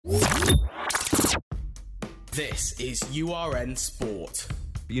This is URN Sport.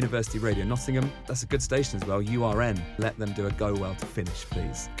 University Radio Nottingham, that's a good station as well, URN. Let them do a go well to finish,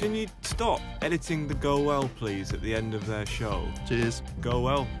 please. Can you stop editing the go well, please, at the end of their show? Cheers. Go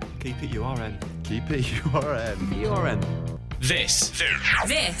well. Keep it URN. Keep it URN. URN. This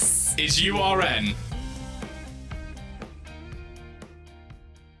is URN.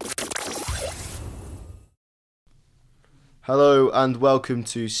 Hello and welcome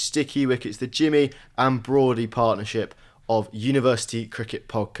to Sticky Wickets, the Jimmy and Broady partnership of University Cricket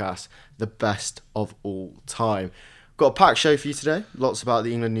Podcast, the best of all time. Got a packed show for you today, lots about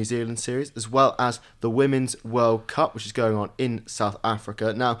the England-New Zealand series, as well as the Women's World Cup, which is going on in South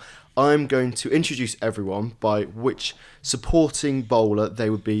Africa. Now, I'm going to introduce everyone by which supporting bowler they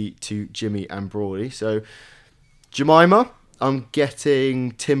would be to Jimmy and Broady. So, Jemima, I'm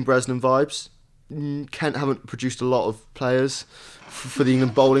getting Tim Bresnan vibes. Kent haven't produced a lot of players for the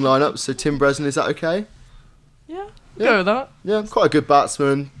England bowling lineup, so Tim Bresnan, is that okay? Yeah. Go with that. Yeah, quite a good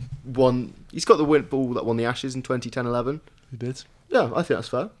batsman. He's got the win ball that won the Ashes in 2010-11. Who did? Yeah, I think that's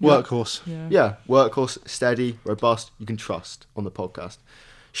fair. Workhorse. Yeah, workhorse, steady, robust, you can trust on the podcast.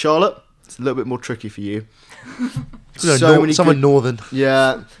 Charlotte, it's a little bit more tricky for you. Someone northern.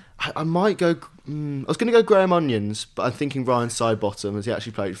 Yeah, I might go... I was going to go Graham Onions, but I'm thinking Ryan Sidebottom, as he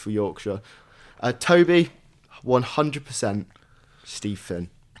actually played for Yorkshire. Toby, 100% Steve Finn.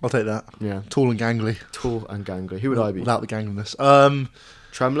 I'll take that. Yeah. Tall and gangly. Tall and gangly. Who would I be? Without the gangliness.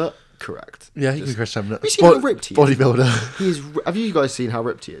 Tremlett? Correct. Yeah, you can be Chris Tremlett. Have you seen how ripped he is? Bodybuilder. Have you guys seen how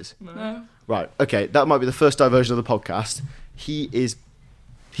ripped he is? No. Right, okay, that might be the first diversion of the podcast. He's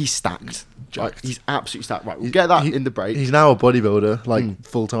stacked. Right, he's absolutely stacked. Right, we'll get that in the break. He's now a bodybuilder,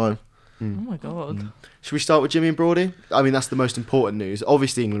 full time. Oh my god. Should we start with Jimmy and Broady? I mean, that's the most important news.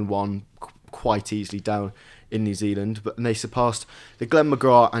 Obviously, England won quite easily down in New Zealand, but they surpassed the Glenn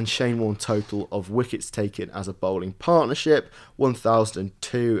McGrath and Shane Warne total of wickets taken as a bowling partnership.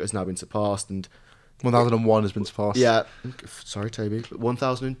 1,002 has now been surpassed, and 1001 has been surpassed. yeah, sorry Toby, but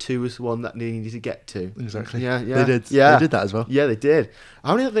 1,002 was the one that they needed to get to. Exactly. Yeah. They did. Yeah. They did that as well. Yeah, they did.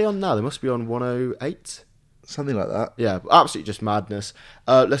 How many are they on now? They must be on 108. Something like that. Yeah, absolutely just madness.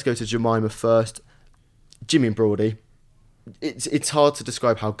 Let's go to Jemima first. Jimmy and Broady. It's hard to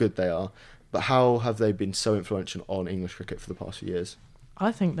describe how good they are, but how have they been so influential on English cricket for the past few years?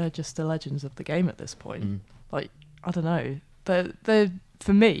 I think they're just the legends of the game at this point. Like, I don't know. They're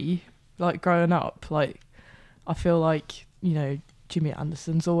for me, like growing up, like I feel like, you know, Jimmy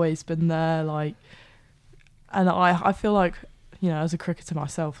Anderson's always been there, like, and I feel like, you know, as a cricketer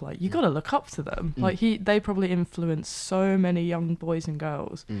myself, like, you got to look up to them. Like, they probably influenced so many young boys and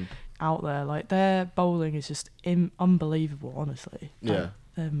girls out there. Like, their bowling is just unbelievable, honestly. Yeah. Like,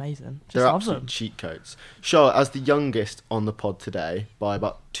 they're amazing. Just They're love absolute them. cheat codes. Charlotte, as the youngest on the pod today, by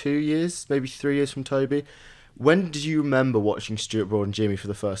about 2 years, maybe 3 years from Toby, when did you remember watching Stuart Broad and Jimmy for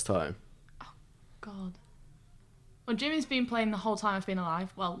the first time? God. Well, Jimmy's been playing the whole time I've been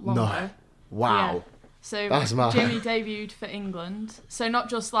alive. Well, longer. No. Wow. Yeah. So That's mad. Jimmy debuted for England. So not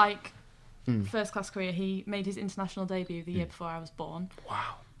just like first class career, he made his international debut the year before I was born.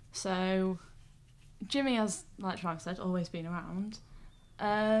 Wow. So Jimmy has, like Travis said, always been around.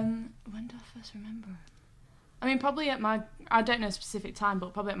 When do I first remember him? I mean, probably at I don't know a specific time,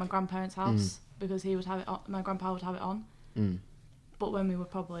 but probably at my grandparents' house because he would have it on, my grandpa would have it on. But when we were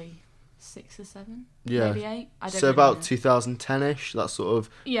probably 6 or 7, maybe 8. I don't so really about know. 2010ish, that sort of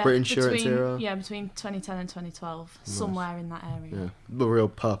British insurance era. Yeah, between 2010 and 2012, somewhere in that area. Yeah, the real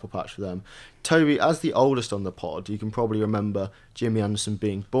purple patch for them. Toby, as the oldest on the pod, you can probably remember Jimmy Anderson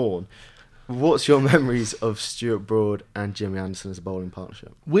being born. What's your memories of Stuart Broad and Jimmy Anderson as a bowling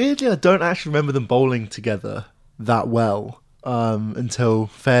partnership? Weirdly, I don't actually remember them bowling together that well until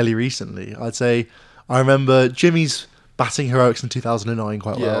fairly recently. I'd say I remember Jimmy's batting heroics in 2009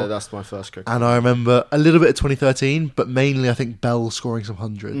 quite well. Yeah, that's my first cricket. And I remember a little bit of 2013, but mainly I think Bell scoring some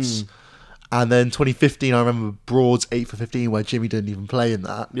hundreds. And then 2015, I remember Broad's 8 for 15 where Jimmy didn't even play in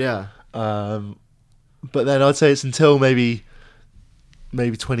that. Yeah. But then I'd say it's until maybe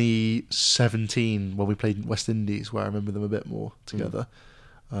 2017 when we played West Indies where I remember them a bit more together.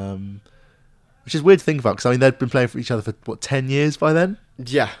 Which is weird to think about because, I mean, they'd been playing for each other for, 10 years by then?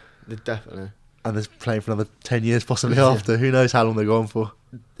 Yeah, definitely. And they're playing for another 10 years possibly after. Who knows how long they're going for.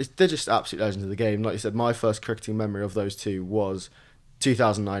 They're just absolute legends of the game. Like you said, my first cricketing memory of those two was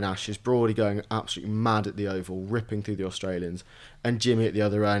 2009 Ashes. Broady going absolutely mad at the Oval, ripping through the Australians. And Jimmy at the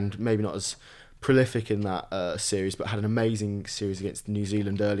other end, maybe not as prolific in that series, but had an amazing series against New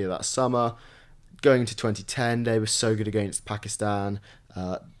Zealand earlier that summer. Going into 2010, they were so good against Pakistan,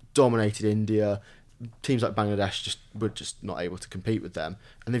 dominated India. Teams like Bangladesh were just not able to compete with them,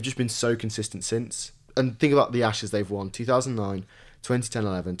 and they've just been so consistent since. and think about the Ashes they've won: 2009,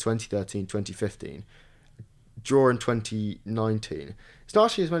 2010-11, 2013, 2015. Draw in 2019. It's not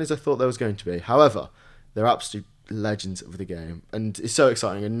actually as many as I thought there was going to be. However, they're absolute legends of the game, and it's so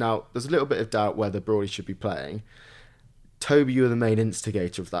exciting. And now there's a little bit of doubt whether Brody should be playing. Toby, you were the main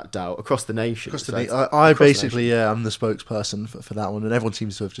instigator of that doubt across the nation. I basically, I'm the spokesperson for that one, and everyone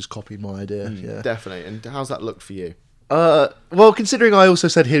seems to have just copied my idea. Yeah, definitely. And how's that look for you? Well, considering I also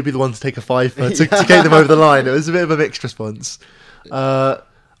said he'd be the one to take a fiver to get them over the line, it was a bit of a mixed response.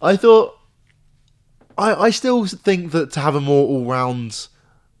 I thought, I still think that to have a more all-round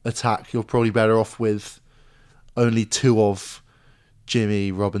attack, you're probably better off with only two of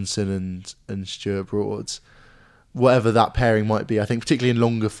Jimmy Robinson and Stuart Broad. Whatever that pairing might be, I think particularly in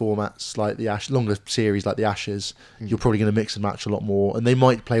longer formats like longer series like the Ashes, you're probably going to mix and match a lot more, and they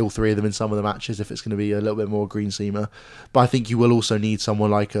might play all three of them in some of the matches if it's going to be a little bit more green seamer. But I think you will also need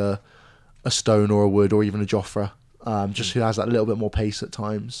someone like a Stone or a Wood or even a Jofra, just who has that little bit more pace at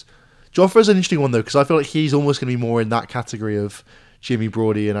times. Jofra's an interesting one though, because I feel like he's almost going to be more in that category of Jimmy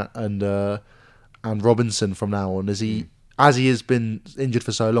Brody and Robinson from now on, as he has been injured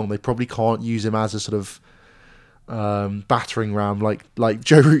for so long. They probably can't use him as a sort of battering ram like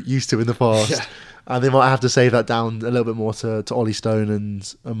Joe Root used to in the past, and they might have to save that down a little bit more to Ollie Stone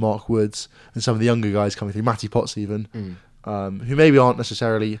and Mark Woods and some of the younger guys coming through, Matty Potts even, who maybe aren't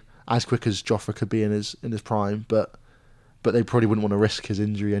necessarily as quick as Jofra could be in his prime, but they probably wouldn't want to risk his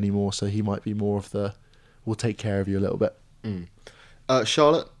injury anymore, so he might be more of the we'll take care of you a little bit.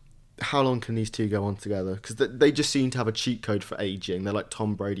 Charlotte, how long can these two go on together? Because they just seem to have a cheat code for ageing. They're like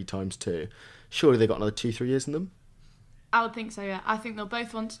Tom Brady times 2. Surely they've got another 2-3 years in them? I would think so, yeah. I think they'll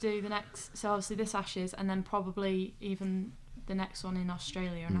both want to do the next, so obviously this Ashes, and then probably even the next one in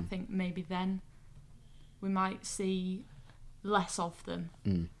Australia, and I think maybe then we might see less of them.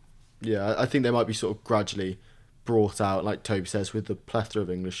 Yeah, I think they might be sort of gradually brought out, like Toby says, with the plethora of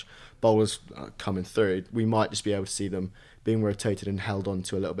English bowlers coming through. We might just be able to see them being rotated and held on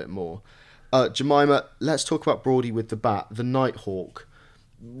to a little bit more. Jemima, let's talk about Brody with the bat, the Nighthawk.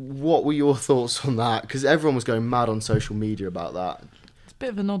 What were your thoughts on that? Because everyone was going mad on social media about that. It's a bit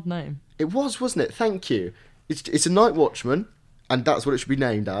of an odd name. It was, wasn't it? Thank you. It's a night watchman, and that's what it should be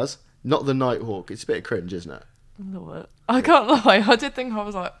named as, not the Nighthawk. It's a bit of cringe, isn't it? A little bit. I can't lie. I did think I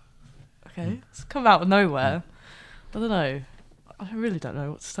was like, okay, it's come out of nowhere. I don't know. I really don't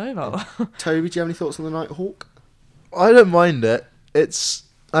know what to say about that. Toby, do you have any thoughts on the Nighthawk? I don't mind it. It's,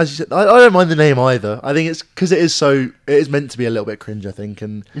 as you said, I don't mind the name either. I think it's because it is meant to be a little bit cringe, I think,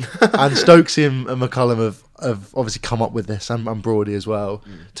 and Stokesy and McCullum have obviously come up with this, and Brody as well,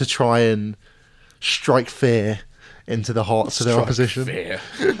 to try and strike fear into the hearts of their opposition.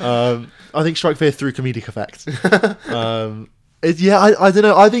 I think strike fear through comedic effect. I don't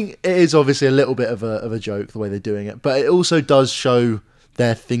know. I think it is obviously a little bit of a joke the way they're doing it, but it also does show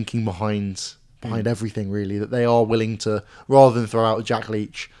their thinking behind everything, really, that they are willing to, rather than throw out Jack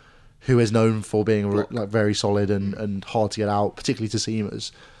Leach, who is known for being like very solid and hard to get out, particularly to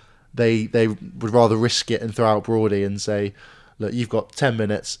seamers, they would rather risk it and throw out Brody and say, look, you've got 10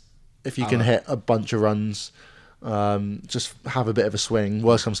 minutes. If you can hit a bunch of runs, just have a bit of a swing.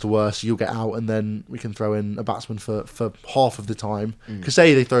 Worst comes to worst, you'll get out, and then we can throw in a batsman for half of the time. Because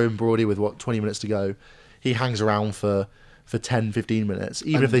say they throw in Brody with 20 minutes to go, he hangs around for 10, 15 minutes.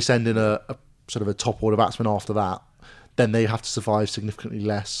 Even if they send in a sort of a top order batsman after that, then they have to survive significantly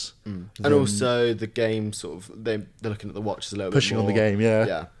less. And also the game sort of they're looking at the watches a little pushing bit more. On the game,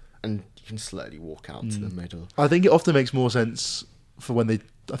 yeah, and you can slowly walk out to the middle. I think it often makes more sense for when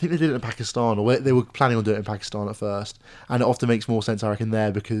I think they did it in Pakistan, or they were planning on doing it in Pakistan at first, and it often makes more sense, I reckon,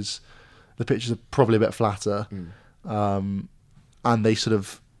 there because the pitches are probably a bit flatter, and they sort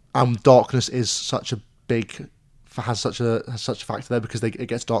of darkness is such a big. Has such a factor there because it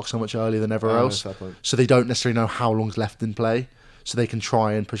gets dark so much earlier than everywhere else, so they don't necessarily know how long's left in play, so they can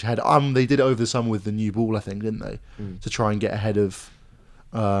try and push ahead. They did it over the summer with the new ball, I think, didn't they, to try and get ahead of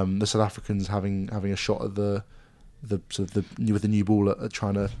the South Africans having a shot at the with the new ball at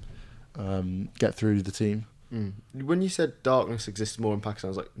trying to get through the team. When you said darkness exists more in Pakistan,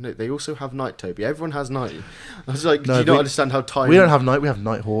 I was like, no, they also have night, Toby. Everyone has night. I was like, no, do you not understand how tiny... We don't have night, we have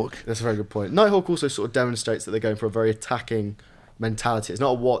Nighthawk. That's a very good point. Nighthawk also sort of demonstrates that they're going for a very attacking mentality. It's not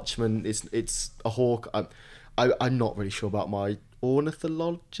a watchman, it's a hawk. I'm not really sure about my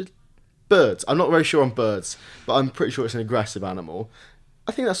ornithology... Birds. I'm not very sure on birds, but I'm pretty sure it's an aggressive animal.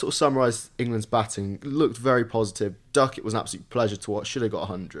 I think that sort of summarised England's batting. It looked very positive. Duckett was an absolute pleasure to watch. Should have got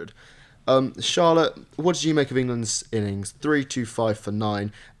 100. Charlotte, what did you make of England's innings? 3-2-5 for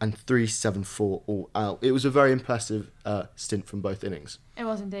 9 and 3-7-4 all out. It was a very impressive stint from both innings. It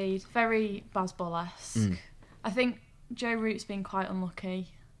was indeed. Very Bazball-esque. I think Joe Root's been quite unlucky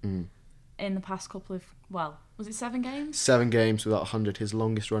in the past couple of, was it 7 games? 7 games without 100, his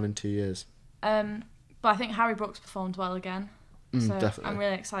longest run in 2 years. But I think Harry Brooks performed well again. So definitely. I'm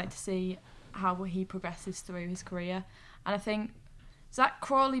really excited to see how he progresses through his career. And I think Zach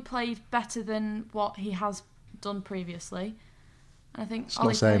Crawley played better than what he has done previously. And I think It's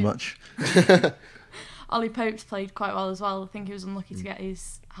not saying much. Ollie Pope's played quite well as well. I think he was unlucky to get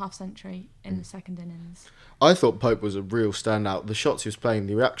his half century in the second innings. I thought Pope was a real standout. The shots he was playing,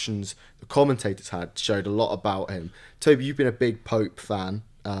 the reactions the commentators had showed a lot about him. Toby, you've been a big Pope fan,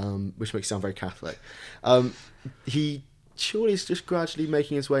 which makes you sound very Catholic. He surely is just gradually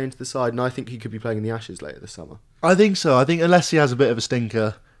making his way into the side, and I think he could be playing in the Ashes later this summer. I think so. I think unless he has a bit of a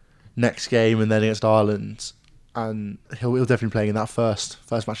stinker next game and then against Ireland, and he'll definitely be playing in that first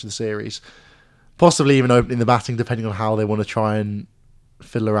match of the series. Possibly even opening the batting, depending on how they want to try and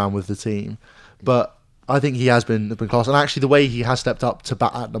fiddle around with the team. But I think he has been class. And actually the way he has stepped up to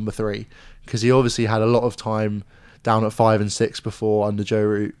bat at number 3, because he obviously had a lot of time down at 5 and 6 before under Joe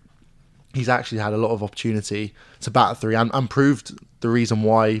Root. He's actually had a lot of opportunity to bat at 3 and proved the reason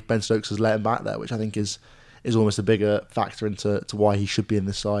why Ben Stokes has let him back there, which I think is almost a bigger factor into why he should be in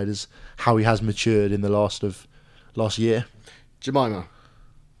this side, is how he has matured in the last year. Jemima,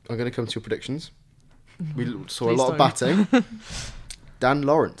 I'm going to come to your predictions. We saw a lot of batting. Dan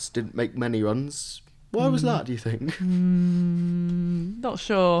Lawrence didn't make many runs. Why was that, do you think? Not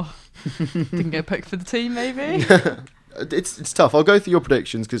sure. Didn't get picked for the team, maybe? It's tough. I'll go through your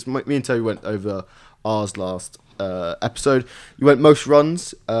predictions because me and Toby went over ours last episode. You went most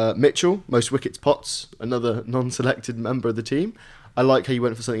runs, Mitchell, most wickets, Potts, another non-selected member of the team. I like how you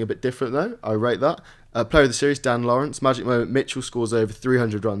went for something a bit different though. I rate that. Player of the series, Dan Lawrence. Magic moment, Mitchell scores over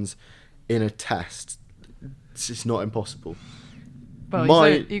 300 runs in a test. It's just not impossible. Well,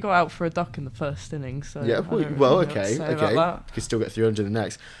 he got out for a duck in the first innings, so yeah. Okay. You can still get 300 in the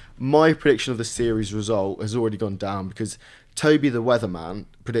next. My prediction of the series result has already gone down because Toby the weatherman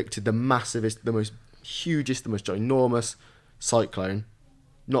predicted the massivest, the most hugest, the most ginormous cyclone.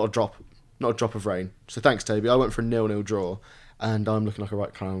 Not a drop of rain. So thanks, Toby. I went for a 0-0 draw, and I'm looking like a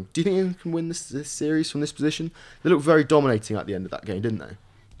right clown. Do you think England can win this series from this position? They looked very dominating at the end of that game, didn't they?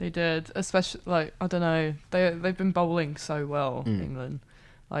 They did, especially I don't know. They've been bowling so well, England.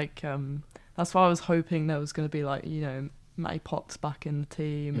 That's why I was hoping there was going to be Matty Potts back in the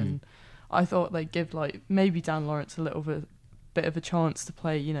team, and I thought they'd give maybe Dan Lawrence a little bit of a chance to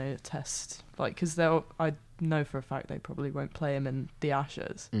play a test, because I know for a fact they probably won't play him in the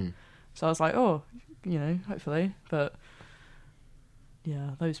Ashes. So I was like, hopefully, but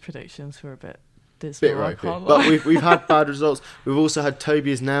yeah, those predictions were a bit ropey. But we've had bad results. We've also had Toby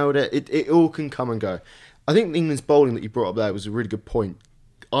has nailed it. It all can come and go. I think England's bowling that you brought up there was a really good point.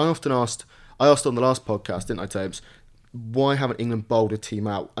 I asked on the last podcast, didn't I, Tobes, why haven't England bowled a team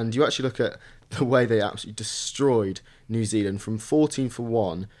out? And you actually look at the way they absolutely destroyed New Zealand from 14 for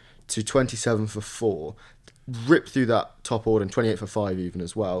 1 to 27 for 4, ripped through that top order and 28 for 5 even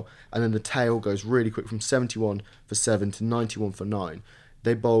as well. And then the tail goes really quick from 71 for 7 to 91 for 9.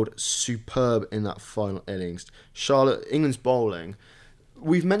 They bowled superb in that final innings. Charlotte, England's bowling,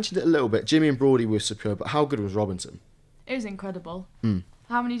 we've mentioned it a little bit. Jimmy and Broady were superb, but how good was Robinson? It was incredible.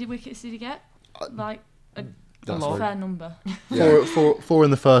 How many wickets did he get? A fair number. Yeah. Four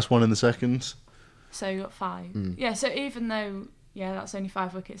in the first, 1 in the second. So you got 5. Yeah, so even though that's only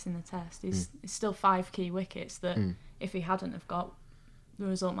 5 wickets in the test, it's still 5 key wickets that if he hadn't have got, the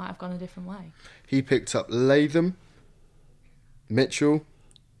result might have gone a different way. He picked up Latham, Mitchell,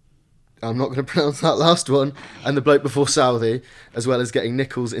 I'm not going to pronounce that last one, and the bloke before Southey, as well as getting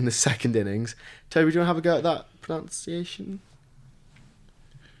Nichols in the second innings. Toby, do you want to have a go at that pronunciation?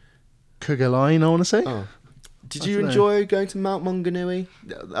 Kuggeleijn, I want to say. Oh. Did you enjoy going to Mount Maunganui?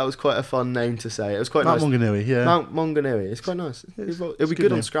 That was quite a fun name to say. It was quite nice. Mount Maunganui, yeah. Mount Maunganui. It's quite nice. It'll be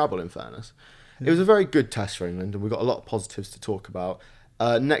good on Scrabble, in fairness. Yeah. It was a very good test for England, and we've got a lot of positives to talk about.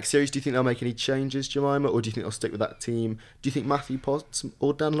 Next series, do you think they'll make any changes, Jemima, or do you think they'll stick with that team? Do you think Matthew Potts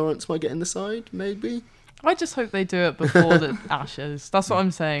or Dan Lawrence might get in the side, maybe? I just hope they do it before the Ashes. That's what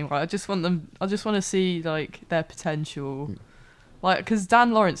I'm saying. I just want to see their potential. Because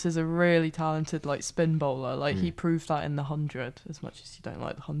Dan Lawrence is a really talented spin bowler. He proved that in the 100. As much as you don't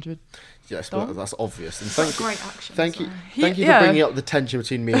like the 100. Yes, but that's obvious. And great action. Thank you for bringing up the tension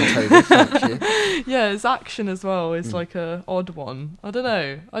between me and Toby. Thank you. Yeah, his action as well is a odd one. I don't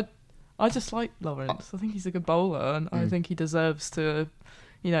know. I just like Lawrence. I think he's a good bowler, and I think he deserves to,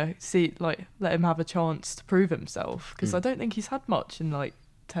 let him have a chance to prove himself, because I don't think he's had much in like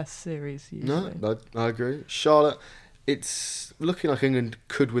Test series usually. No, I agree. Charlotte, it's looking like England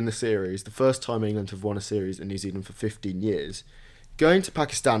could win the series. The first time England have won a series in New Zealand for 15 years. Going to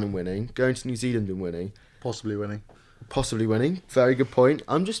Pakistan and winning, going to New Zealand and winning. Possibly winning. Very good point.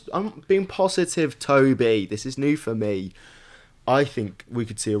 I'm being positive, Toby. This is new for me. I think we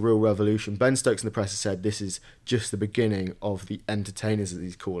could see a real revolution. Ben Stokes in the press has said this is just the beginning of the entertainers, as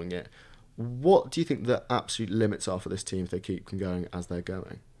he's calling it. What do you think the absolute limits are for this team if they keep going as they're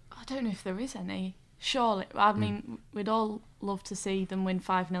going? I don't know if there is any. Surely, I mean, we'd all love to see them win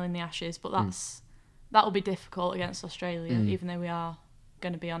 5-0 in the Ashes, but that will be difficult against Australia, even though we are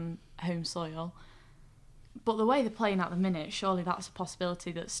going to be on home soil. But the way they're playing at the minute, surely that's a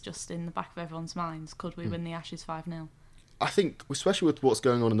possibility that's just in the back of everyone's minds. Could we win the Ashes 5-0? I think, especially with what's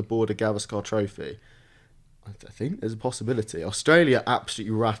going on in the Border Gavaskar Trophy, I think there's a possibility. Australia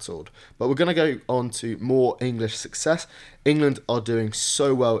absolutely rattled. But we're going to go on to more English success. England are doing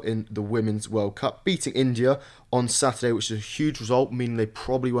so well in the Women's World Cup, beating India on Saturday, which is a huge result, meaning they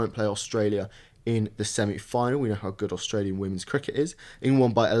probably won't play Australia in the semi-final. We know how good Australian women's cricket is. England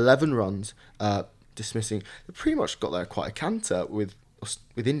won by 11 runs, dismissing. They pretty much got there quite a canter with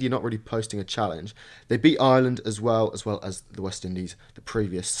India not really posting a challenge. They beat Ireland as well as the West Indies the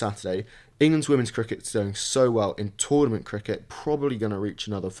previous Saturday. England's women's cricket is doing so well in tournament cricket, probably going to reach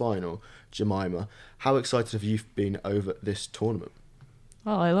another final. Jemima, how excited have you been over this tournament?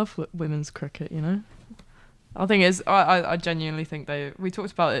 Well, I love women's cricket, I think I genuinely think we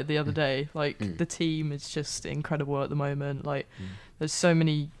talked about it the other day, the team is just incredible at the moment. There's so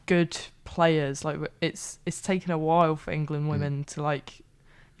many good players. It's taken a while for England women to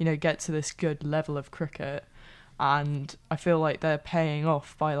get to this good level of cricket, and I feel like they're paying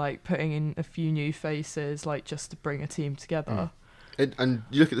off by putting in a few new faces just to bring a team together. And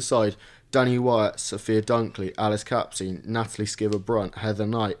you look at the side: Danny Wyatt, Sophia Dunkley, Alice Capsey, Natalie Skibber-Brunt, Heather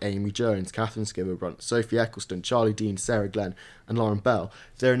Knight, Amy Jones, Catherine Skibber-Brunt, Sophie Eccleston, Charlie Dean, Sarah Glenn and Lauren Bell.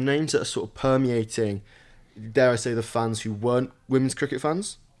 There are names that are sort of permeating, dare I say, the fans who weren't women's cricket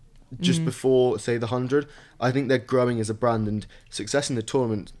fans just before, say, the 100. I think they're growing as a brand, and success in the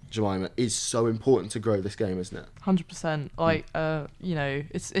tournament, Jemima, is so important to grow this game, isn't it? 100%.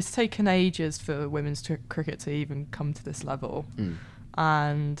 It's taken ages for women's cricket to even come to this level.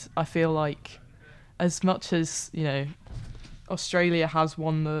 And I feel like as much as, Australia has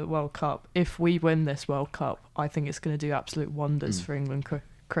won the World Cup, if we win this World Cup, I think it's going to do absolute wonders for England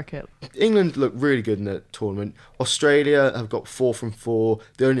cricket. England look really good in the tournament. Australia have got 4 from 4.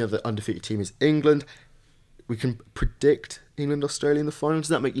 The only other undefeated team is England. We can predict England-Australia in the final. Does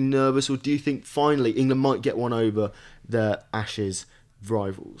that make you nervous, or do you think finally England might get one over their Ashes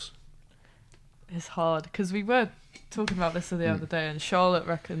rivals? It's hard, because we were talking about this the other day, and Charlotte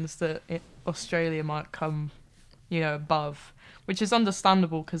reckons that Australia might come, above, which is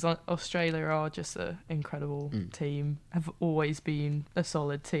understandable because Australia are just an incredible team, have always been a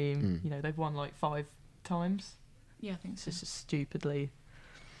solid team. They've won 5 times. Yeah, I think so. It's just stupidly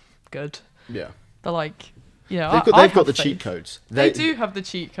good. Yeah. They're they've got the cheat codes. They do have the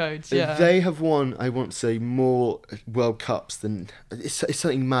cheat codes, yeah. They have won, I want to say, more World Cups than... It's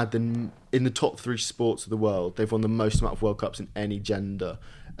something mad than in the top 3 sports of the world. They've won the most amount of World Cups in any gender.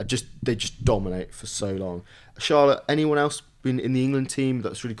 They just dominate for so long. Charlotte, anyone else been in the England team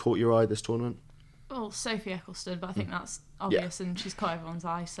that's really caught your eye this tournament? Well, Sophie Eccleston, but I think that's obvious and she's caught everyone's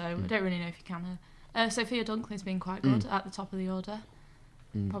eye, so I don't really know if you can her. Sophia Dunkley's been quite good at the top of the order.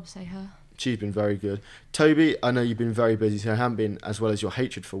 Probably say her. She's been very good. Toby, I know you've been very busy, so you haven't been, as well as your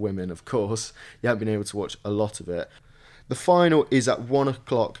hatred for women, of course, you haven't been able to watch a lot of it. The final is at 1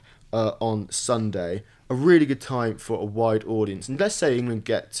 o'clock on Sunday. A really good time for a wide audience. And let's say England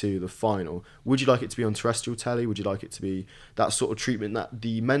get to the final. Would you like it to be on terrestrial telly? Would you like it to be that sort of treatment that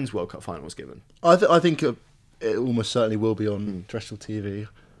the Men's World Cup final was given? I think it almost certainly will be on terrestrial TV.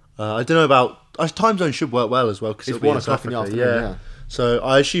 I don't know about... time zone should work well as well, because it's 1 o'clock in the afternoon, yeah. So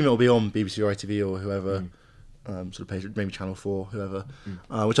I assume it will be on BBC or ITV or whoever, sort of page, maybe Channel 4, whoever,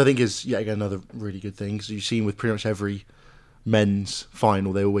 which I think is, yet again, another really good thing, because you've seen with pretty much every men's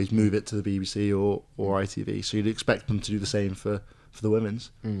final, they always move it to the BBC or ITV, so you'd expect them to do the same for the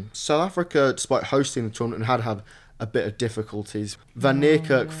women's. South Africa, despite hosting the tournament, had a bit of difficulties. Van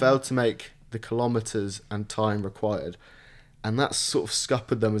Niekerk failed to make the kilometres and time required, and that sort of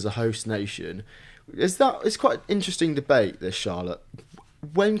scuppered them as a host nation. It's quite an interesting debate, this, Charlotte.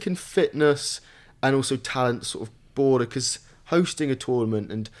 When can fitness and also talent sort of border? Because hosting a tournament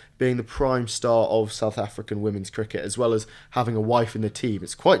and being the prime star of South African women's cricket, as well as having a wife in the team,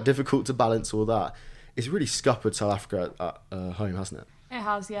 it's quite difficult to balance all that. It's really scuppered South Africa at home, hasn't it? It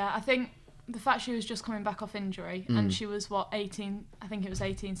has, yeah. I think the fact she was just coming back off injury and she was, 18... I think it was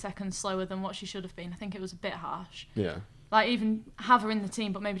 18 seconds slower than what she should have been. I think it was a bit harsh. Yeah. Like, even have her in the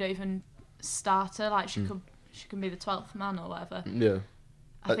team, but maybe don't even start her. Like, she could be the 12th man or whatever. Yeah.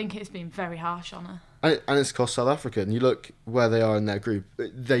 I think it's been very harsh on her. And it's cost South Africa. And you look where they are in their group.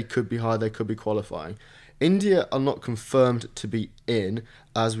 They could be high, they could be qualifying. India are not confirmed to be in.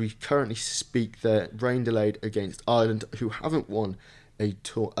 As we currently speak, they're rain delayed against Ireland, who haven't won a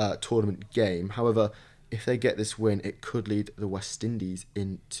tournament game. However, if they get this win, it could lead the West Indies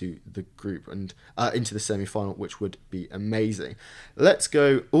into the group and into the semi-final, which would be amazing. Let's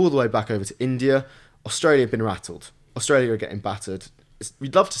go all the way back over to India. Australia have been rattled. Australia are getting battered.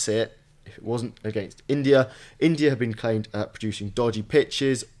 We'd love to see it if it wasn't against India. India have been claimed producing dodgy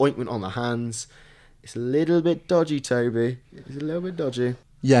pitches, ointment on the hands. It's a little bit dodgy, Toby. It's a little bit dodgy.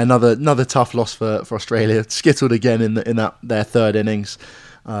 Yeah, another tough loss for Australia. Skittled again in their third innings.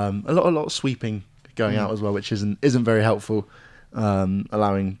 A lot of sweeping going out as well, which isn't very helpful.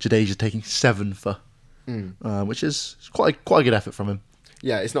 Allowing Jadeja taking 7 for, which is quite a good effort from him.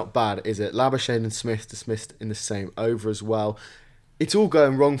 Yeah, it's not bad, is it? Labuschagne and Smith dismissed in the same over as well. It's all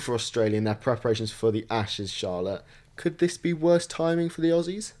going wrong for Australia in their preparations for the Ashes, Charlotte. Could this be worse timing for the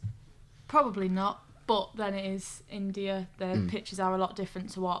Aussies? Probably not, but then it is India. Their pitches are a lot different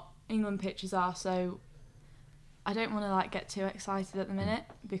to what England pitches are, so I don't want to get too excited at the minute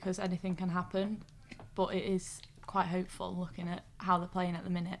because anything can happen, but it is quite hopeful looking at how they're playing at the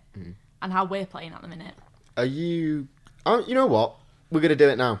minute and how we're playing at the minute. Are you... Oh, you know what? We're going to do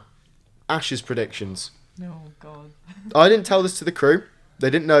it now. Ashes predictions. Oh, God. I didn't tell this to the crew. They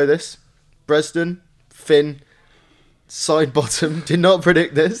didn't know this. Bresden, Finn, Sidebottom did not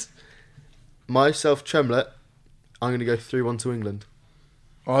predict this. Myself, Tremlett, I'm going to go 3-1 to England.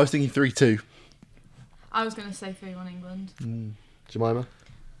 I was thinking 3-2. I was going to say 3-1 England. Jemima?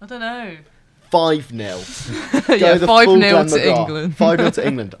 I don't know. 5-0. Yeah, the 5-0 full Glenn to McGrath. England. 5-0 to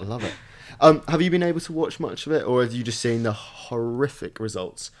England. I love it. Have you been able to watch much of it, or have you just seen the horrific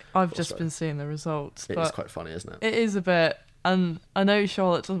results? I've just been seeing the results. It but is quite funny, isn't it? It is a bit, and I know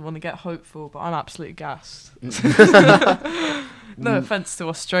Charlotte doesn't want to get hopeful, but I'm absolutely gassed. No offence to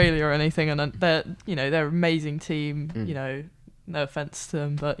Australia or anything, and they're an amazing team. No offence to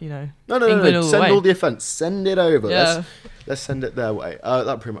them, but No. England all the Send way. all the offence. Send it over. Yeah. Let's send it their way.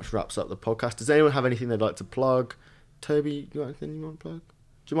 That pretty much wraps up the podcast. Does anyone have anything they'd like to plug? Toby, you got anything you want to plug?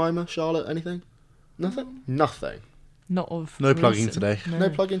 Jemima, Charlotte, anything? Nothing? Nothing. Not of No plugging recent, today. No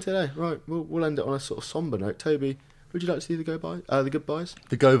plugging today. Right. We'll end it on a sort of somber note. Toby, would you like to see the goodbyes? The go-bys.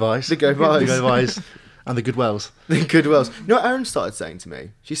 The go-bys. The go-bys. And the good wells. The good wells. You know what Erin started saying to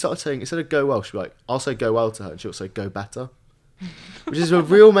me? She started saying, instead of go well, she'll be like, I'll say go well to her, and she'll say go better. Which is a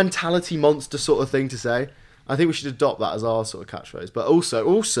real mentality monster sort of thing to say. I think we should adopt that as our sort of catchphrase. But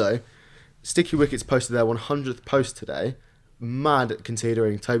also, Sticky Wickets posted their 100th post today. Mad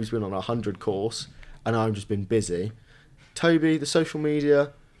considering Toby's been on a 100 course and I've just been busy. Toby, the social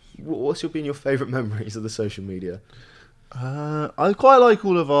media, what's been your favourite memories of the social media? I quite like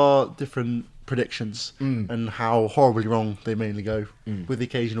all of our different predictions and how horribly wrong they mainly go, with the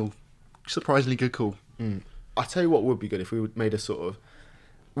occasional surprisingly good call. I tell you what would be good if we made a sort of...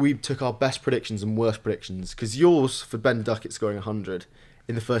 We took our best predictions and worst predictions, because yours for Ben Duckett scoring 100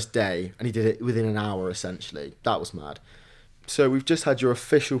 in the first day, and he did it within an hour essentially. That was mad. So we've just had your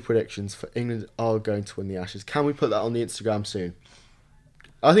official predictions for England are going to win the Ashes. Can we put that on the Instagram soon?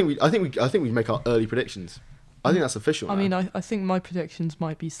 I think we make our early predictions. I think that's official now. I mean, I think my predictions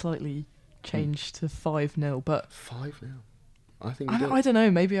might be slightly changed to 5-0, but 5-0. I think we do. I don't know.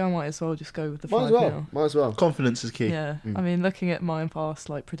 Maybe I might as well just go with the 5-0. Might as well. Confidence is key. Yeah, I mean, looking at my past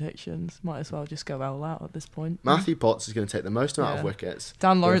predictions, might as well just go all out at this point. Matthew Potts is going to take the most amount of wickets.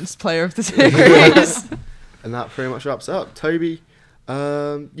 Dan Lawrence, player of the series. And that pretty much wraps it up. Toby,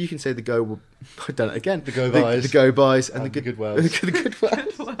 you can say the go. I've done it again. The go-bys. The go-bys and the good wells. The good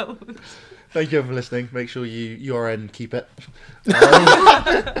wells. Thank you everyone for listening. Make sure you URN keep it.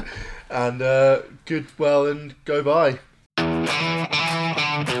 And good well and go bye.